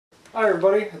Hi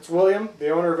everybody, it's William,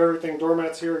 the owner of Everything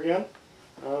Doormats here again,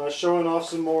 showing off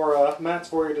some more mats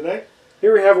for you today.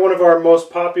 Here we have one of our most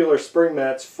popular spring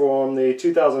mats from the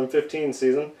 2015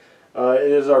 season. It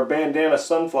is our Bandana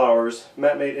Sunflowers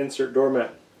MatMate Insert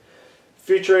Doormat.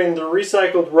 Featuring the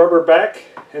recycled rubber back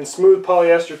and smooth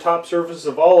polyester top surface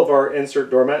of all of our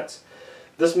insert doormats,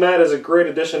 this mat is a great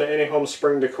addition to any home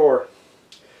spring decor.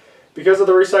 Because of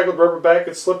the recycled rubber back,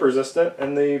 it's slip resistant,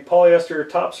 and the polyester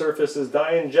top surface is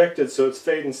dye injected, so it's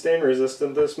fade and stain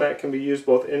resistant. This mat can be used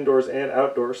both indoors and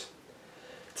outdoors.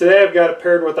 Today I've got it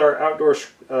paired with our outdoor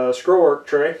scrollwork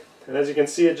tray, and as you can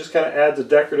see, it just kind of adds a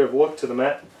decorative look to the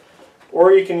mat.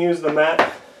 Or you can use the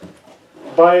mat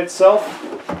by itself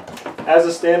as a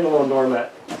standalone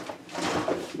doormat.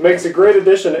 It makes a great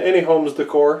addition to any home's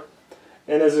decor,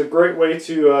 and is a great way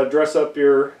to dress up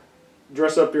your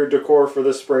decor for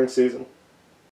this spring season.